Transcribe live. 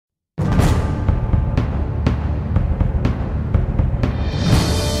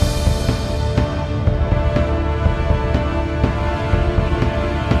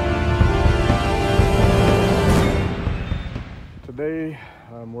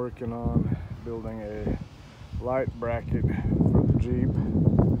working on building a light bracket for the Jeep.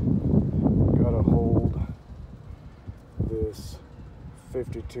 Gotta hold this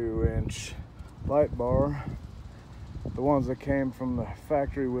 52-inch light bar. The ones that came from the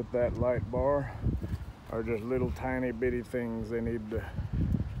factory with that light bar are just little tiny bitty things they need to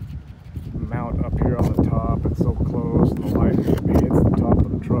mount up here on the top. It's so close and the light hits the top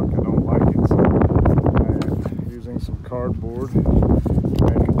of the truck. I don't like it, so I'm using some cardboard to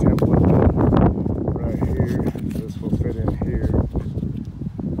make a template right here. This will fit in here,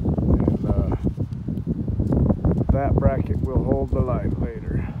 and that bracket will hold the light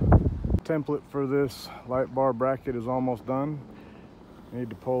later. Template for this light bar bracket is almost done. I need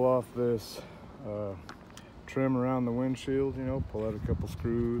to pull off this trim around the windshield, you know, pull out a couple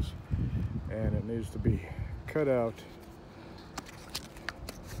screws, and it needs to be cut out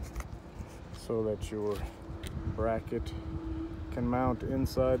so that your bracket can mount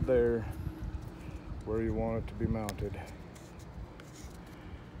inside there where you want it to be mounted.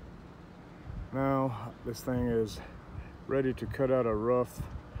 Now this thing is ready to cut out a rough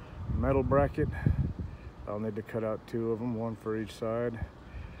metal bracket. I'll need to cut out 2 of them, 1 for each side,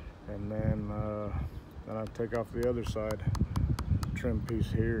 and then I'll take off the other side trim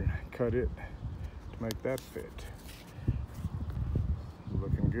piece here and cut it to make that fit.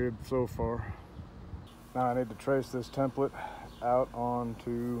 Looking good so far. Now I need to trace this template out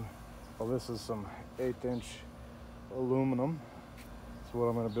onto, well, this is some 1/8" aluminum. That's what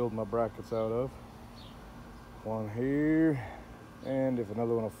I'm going to build my brackets out of. One here, and if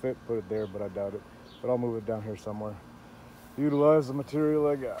another one will fit, put it there, but I doubt it. But I'll move it down here somewhere. Utilize the material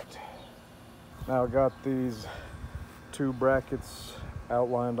I got. Now I got these 2 brackets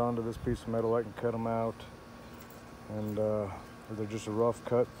outlined onto this piece of metal. I can cut them out, and they're just a rough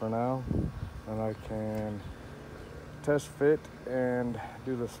cut for now, and I can test fit and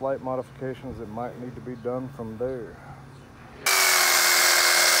do the slight modifications that might need to be done from there.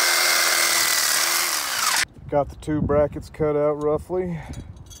 Got the 2 brackets cut out roughly.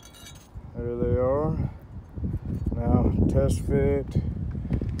 There they are. Now test fit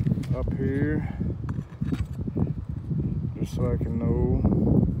up here, just so I can know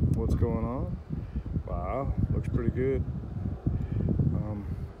what's going on. Wow, looks pretty good.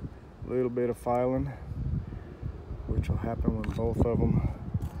 A little bit of filing, which will happen when both of them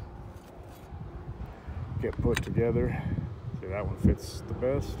get put together. See, that one fits the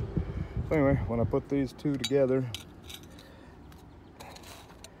best. So anyway, when I put these 2 together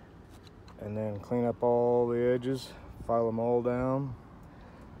and then clean up all the edges, file them all down,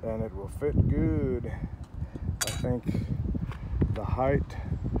 then it will fit good. I think the height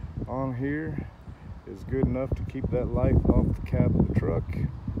on here is good enough to keep that light off the cab of the truck.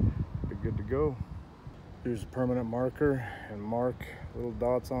 Be good to go. Use a permanent marker and mark little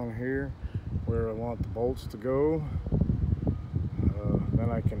dots on here where I want the bolts to go. Then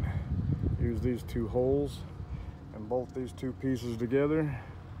I can use these 2 holes and bolt these 2 pieces together,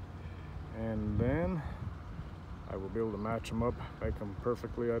 and then I will be able to match them up, make them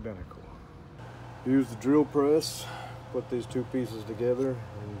perfectly identical. Use the drill press, put these 2 pieces together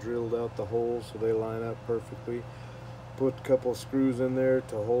and drilled out the holes so they line up perfectly. Put a couple of screws in there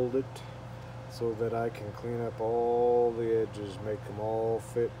to hold it so that I can clean up all the edges, make them all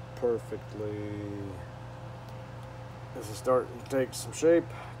fit perfectly. This is starting to take some shape.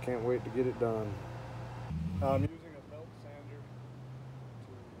 Can't wait to get it done. I'm using a belt sander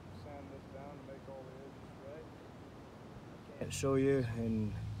to sand this down to make all the edges right. I can't show you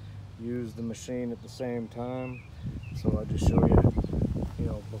and use the machine at the same time, so I just show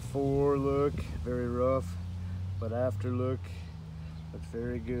you, before look, very rough, but after look, looks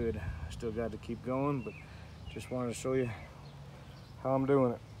very good. I still got to keep going, but just wanted to show you how I'm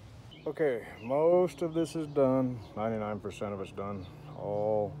doing it. Okay, most of this is done. 99% of it's done.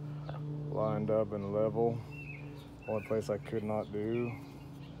 All lined up and level. One place I could not do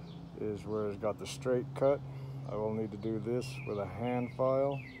is where it's got the straight cut. I will need to do this with a hand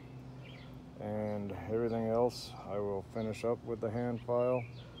file, and everything else I will finish up with the hand file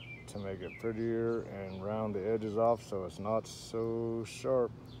to make it prettier and round the edges off so it's not so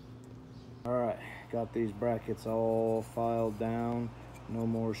sharp. All right, got these brackets all filed down. No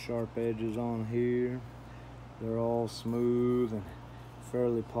more sharp edges on here. They're all smooth and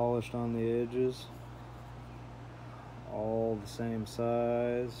fairly polished on the edges. All the same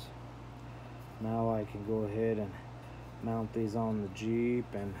size. Now I can go ahead and mount these on the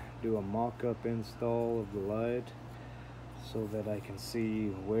Jeep and do a mock-up install of the light so that I can see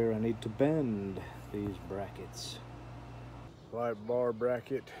where I need to bend these brackets. Light bar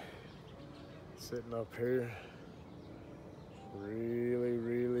bracket sitting up here.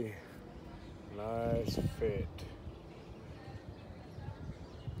 Really lights fit.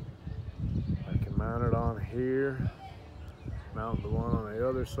 I can mount it on here, mount the one on the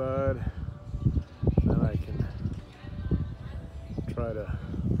other side, then I can try to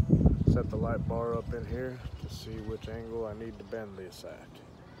set the light bar up in here to see which angle I need to bend this at.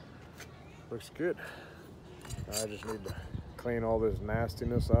 Looks good. I just need to clean all this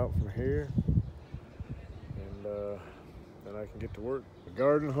nastiness out from here, and then I can get to work. A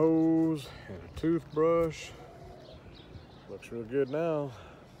garden hose and a toothbrush. Looks real good now.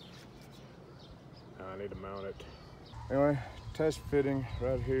 Now I need to mount it. Anyway, test fitting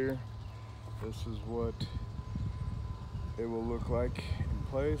right here. This is what it will look like in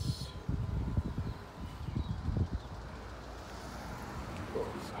place.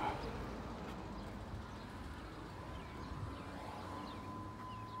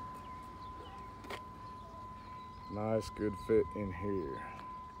 Nice, good fit in here.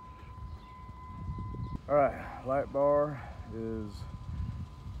 All right, light bar is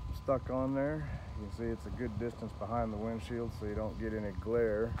stuck on there. You can see it's a good distance behind the windshield so you don't get any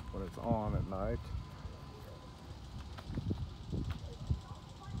glare when it's on at night.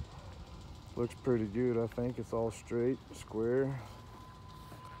 Looks pretty good, I think. It's all straight, square.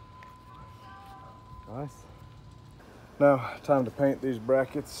 Nice. Now, time to paint these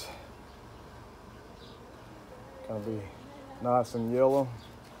brackets. Gonna be nice and yellow.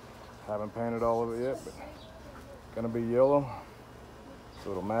 Haven't painted all of it yet, but gonna be yellow.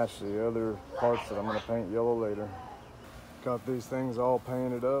 So it'll match the other parts that I'm gonna paint yellow later. Got these things all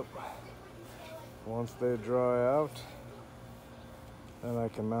painted up. Once they dry out, then I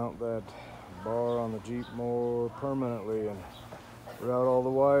can mount that bar on the Jeep more permanently and route all the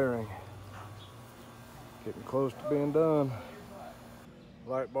wiring. Getting close to being done.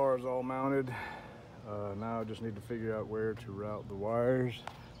 Light bar is all mounted. Now I just need to figure out where to route the wires.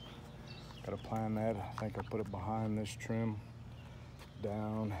 Gotta plan that. I think I'll put it behind this trim,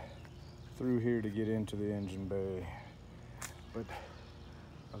 down through here to get into the engine bay. But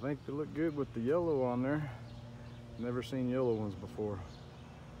I think they look good with the yellow on there. Never seen yellow ones before.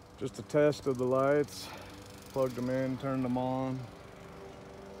 Just a test of the lights. Plugged them in, turned them on.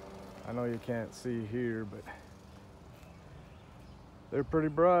 I know you can't see here, but they're pretty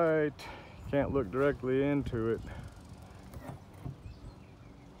bright. Can't look directly into it.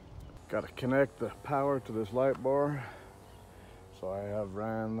 Got to connect the power to this light bar. So I have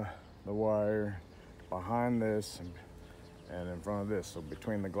ran the wire behind this and in front of this. So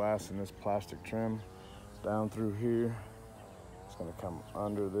between the glass and this plastic trim, down through here, it's going to come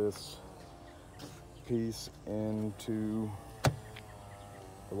under this piece into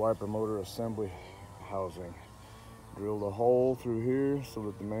the wiper motor assembly housing. Drilled a hole through here so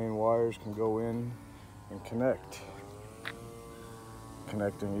that the main wires can go in and connect.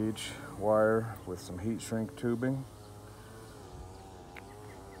 Connecting each wire with some heat shrink tubing.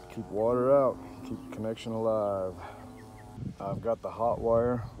 Keep water out, keep the connection alive. I've got the hot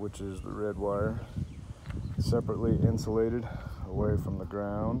wire, which is the red wire, separately insulated away from the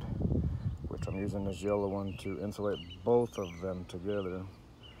ground, which I'm using this yellow one to insulate both of them together.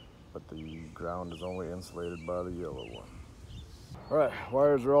 But the ground is only insulated by the yellow one. All right,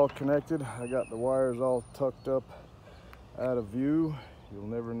 wires are all connected. I got the wires all tucked up out of view. You'll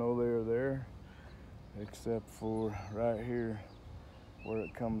never know they are there, except for right here where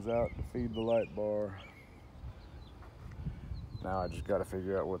it comes out to feed the light bar. Now I just gotta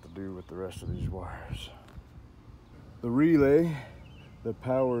figure out what to do with the rest of these wires. The relay that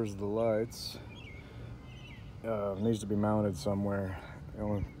powers the lights needs to be mounted somewhere. The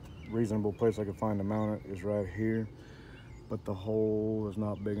only reasonable place I could find to mount it is right here, but the hole is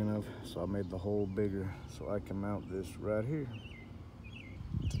not big enough, so I made the hole bigger so I can mount this right here.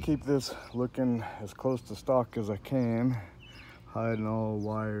 To keep this looking as close to stock as I can, hiding all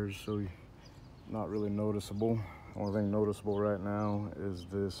wires so not really noticeable. Only thing noticeable right now is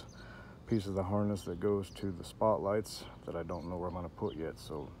this piece of the harness that goes to the spotlights that I don't know where I'm gonna put yet,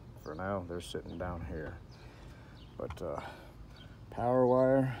 so for now they're sitting down here. But power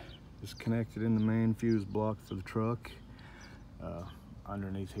wire is connected in the main fuse block for the truck.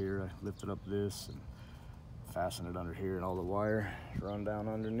 Underneath here, I lifted up this and fastened it under here, and all the wire run down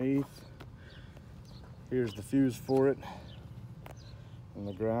underneath. Here's the fuse for it, and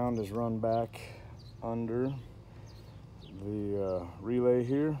the ground is run back under the relay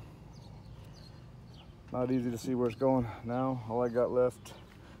here. Not easy to see where it's going now. All I got left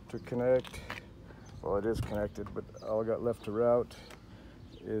to connect, well, it is connected, but all I got left to route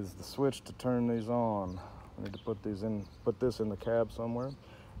is the switch to turn these on. I need to put this in the cab somewhere.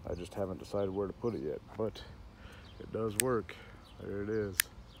 I just haven't decided where to put it yet, but it does work. There it is.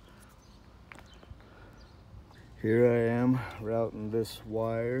 Here I am routing this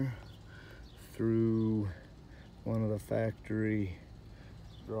wire through one of the factory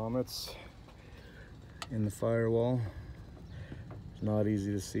grommets in the firewall. It's not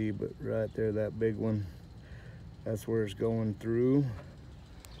easy to see, but right there, that big one, that's where it's going through.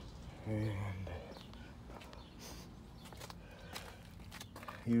 And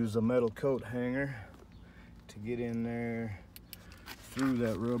use a metal coat hanger to get in there through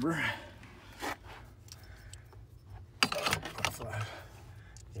that rubber.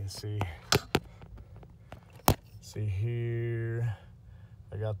 You can see here,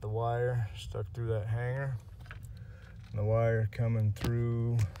 I got the wire stuck through that hanger, and the wire coming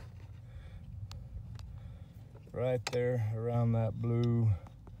through right there around that blue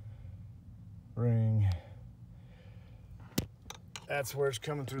ring. That's where it's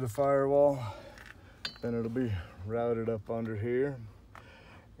coming through the firewall. Then it'll be routed up under here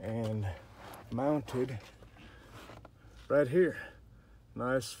and mounted right here.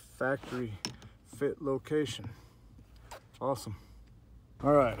 Nice factory fit location. Awesome.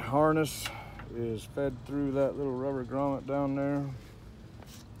 All right, harness is fed through that little rubber grommet down there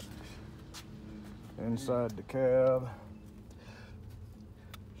inside the cab.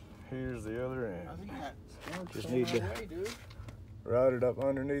 Here's the other end. Just need to route it up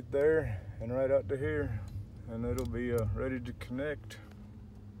underneath there and right out to here, and it'll be ready to connect.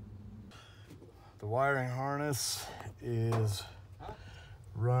 The wiring harness is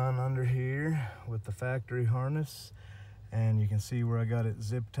run under here with the factory harness, and you can see where I got it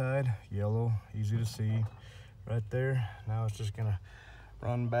zip tied, yellow, easy to see right there. Now it's just gonna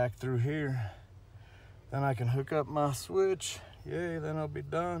run back through here. Then I can hook up my switch. Yay, then I'll be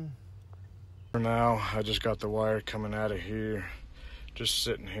done. For now, I just got the wire coming out of here, just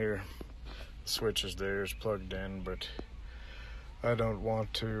sitting here. The switch is there, it's plugged in, but I don't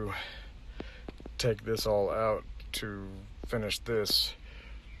want to take this all out to finish this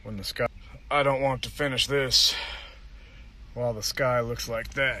when the sky, I don't want to finish this while the sky looks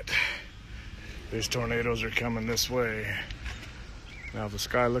like that. These tornadoes are coming this way. Now if the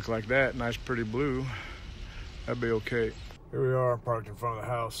sky looked like that, nice pretty blue, that'd be okay. Here we are parked in front of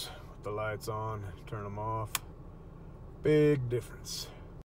the house with the lights on, turn them off. Big difference.